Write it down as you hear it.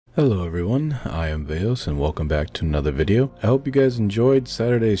Hello everyone, I am Veos and welcome back to another video. I hope you guys enjoyed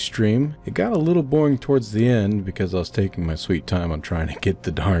Saturday's stream. It got a little boring towards the end because I was taking my sweet time on trying to get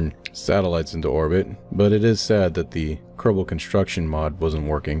the darn satellites into orbit, but it is sad that the Kerbal construction mod wasn't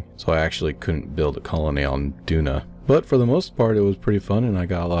working, so I actually couldn't build a colony on Duna. But for the most part it was pretty fun and I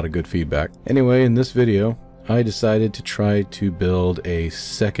got a lot of good feedback. Anyway, in this video I decided to try to build a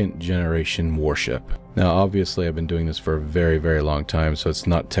second generation warship. Now obviously I've been doing this for a very long time, so it's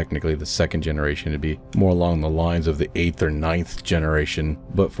not technically the second generation, it'd be more along the lines of the 8th or 9th generation.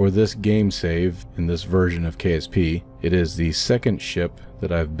 But for this game save, in this version of KSP, it is the second ship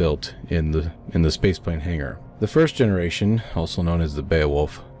that I've built in the spaceplane hangar. The first generation, also known as the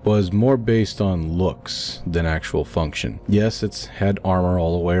Beowulf, was more based on looks than actual function. Yes, it's had armor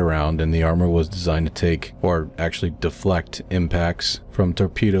all the way around, and the armor was designed to take, or actually deflect, impacts from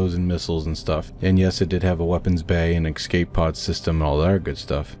torpedoes and missiles and stuff. And yes, it did have a weapons bay and escape pod system and all that good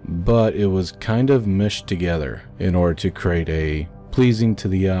stuff. But it was kind of meshed together in order to create a pleasing to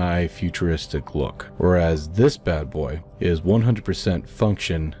the eye futuristic look. Whereas this bad boy is 100%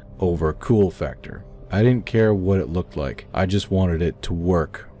 function over cool factor. I didn't care what it looked like. I just wanted it to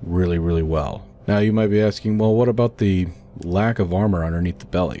work really well. Now you might be asking, well, what about the lack of armor underneath the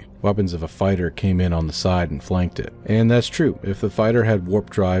belly? Weapons if a fighter came in on the side and flanked it. And that's true. If the fighter had warp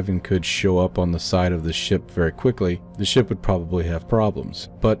drive and could show up on the side of the ship very quickly, the ship would probably have problems.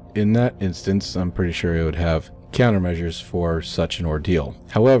 But in that instance, I'm pretty sure it would have countermeasures for such an ordeal.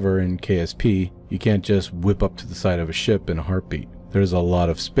 However, in KSP, you can't just whip up to the side of a ship in a heartbeat. There's a lot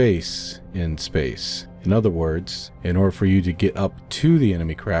of space in space. In other words, in order for you to get up to the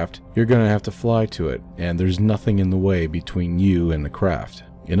enemy craft, you're going to have to fly to it, and there's nothing in the way between you and the craft.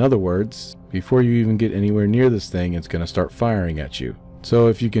 In other words, before you even get anywhere near this thing, it's going to start firing at you. So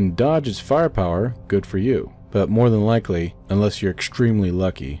if you can dodge its firepower, good for you. But more than likely, unless you're extremely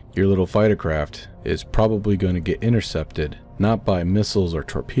lucky, your little fighter craft is probably going to get intercepted, not by missiles or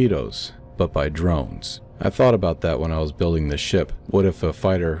torpedoes, but by drones. I thought about that when I was building this ship. What if a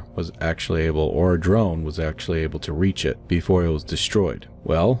fighter was actually able, or a drone was actually able to reach it before it was destroyed?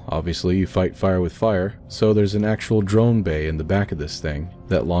 Well, obviously you fight fire with fire, so there's an actual drone bay in the back of this thing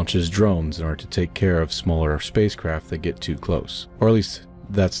that launches drones in order to take care of smaller spacecraft that get too close. Or at least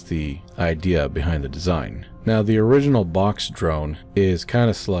that's the idea behind the design. Now the original box drone is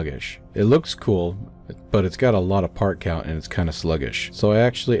kind of sluggish. It looks cool, but it's got a lot of part count and it's kind of sluggish. So I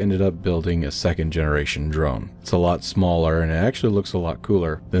actually ended up building a second generation drone. It's a lot smaller and it actually looks a lot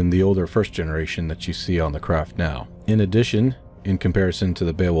cooler than the older first generation that you see on the craft now. In addition, in comparison to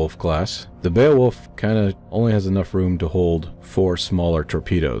the Beowulf class, the Beowulf kind of only has enough room to hold 4 smaller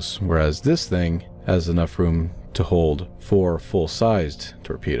torpedoes, whereas this thing has enough room to hold 4 full-sized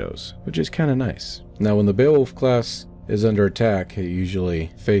torpedoes, which is kind of nice. Now when the Beowulf class is under attack, it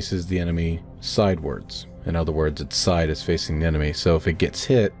usually faces the enemy sidewards. In other words, its side is facing the enemy, so if it gets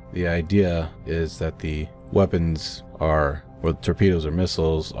hit, the idea is that the weapons are, or the torpedoes or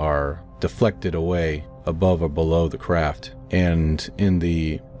missiles, are deflected away above or below the craft. And in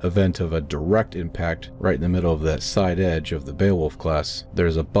the event of a direct impact right in the middle of that side edge of the Beowulf class,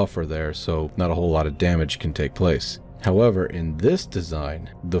 there's a buffer there, so not a whole lot of damage can take place. However, in this design,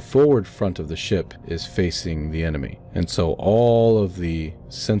 the forward front of the ship is facing the enemy, and so all of the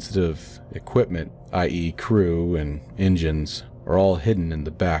sensitive equipment, i.e. crew and engines, are all hidden in the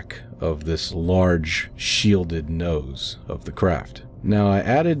back of this large shielded nose of the craft. Now I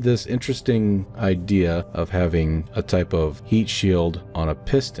added this interesting idea of having a type of heat shield on a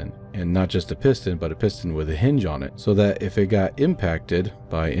piston, and not just a piston, but a piston with a hinge on it, so that if it got impacted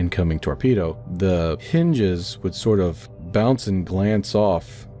by incoming torpedo, the hinges would sort of bounce and glance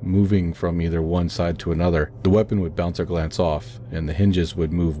off, moving from either one side to another. The weapon would bounce or glance off, and the hinges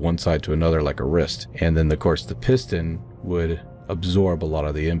would move one side to another like a wrist. And then of course the piston would absorb a lot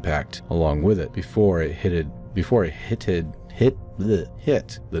of the impact along with it before it hit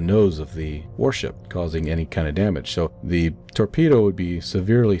the nose of the warship, causing any kind of damage. So the torpedo would be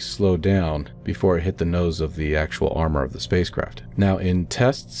severely slowed down before it hit the nose of the actual armor of the spacecraft. Now in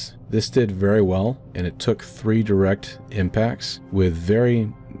tests, this did very well, and it took 3 direct impacts with very,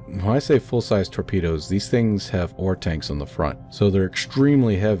 when I say full-size torpedoes, these things have ore tanks on the front, so they're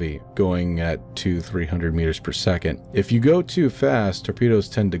extremely heavy, going at 200-300 meters per second. If you go too fast, torpedoes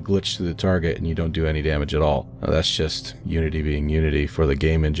tend to glitch to the target and you don't do any damage at all. Now, that's just Unity being Unity for the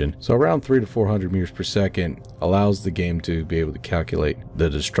game engine. So around 300 to 400 meters per second allows the game to be able to calculate the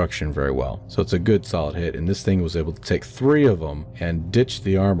destruction very well. So it's a good solid hit, and this thing was able to take 3 of them and ditch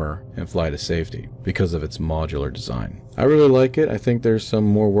the armor and fly to safety because of its modular design. I really like it. I think there's some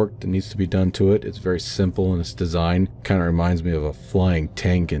more work work that needs to be done to it. It's very simple in its design. Kind of reminds me of a flying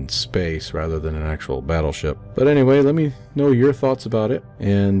tank in space rather than an actual battleship. But anyway, let me know your thoughts about it,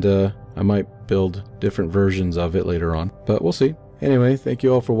 and I might build different versions of it later on, but we'll see. Anyway, thank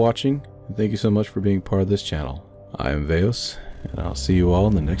you all for watching, and thank you so much for being part of this channel. I am Veos, and I'll see you all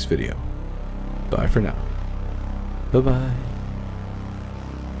in the next video. Bye for now. Bye-bye.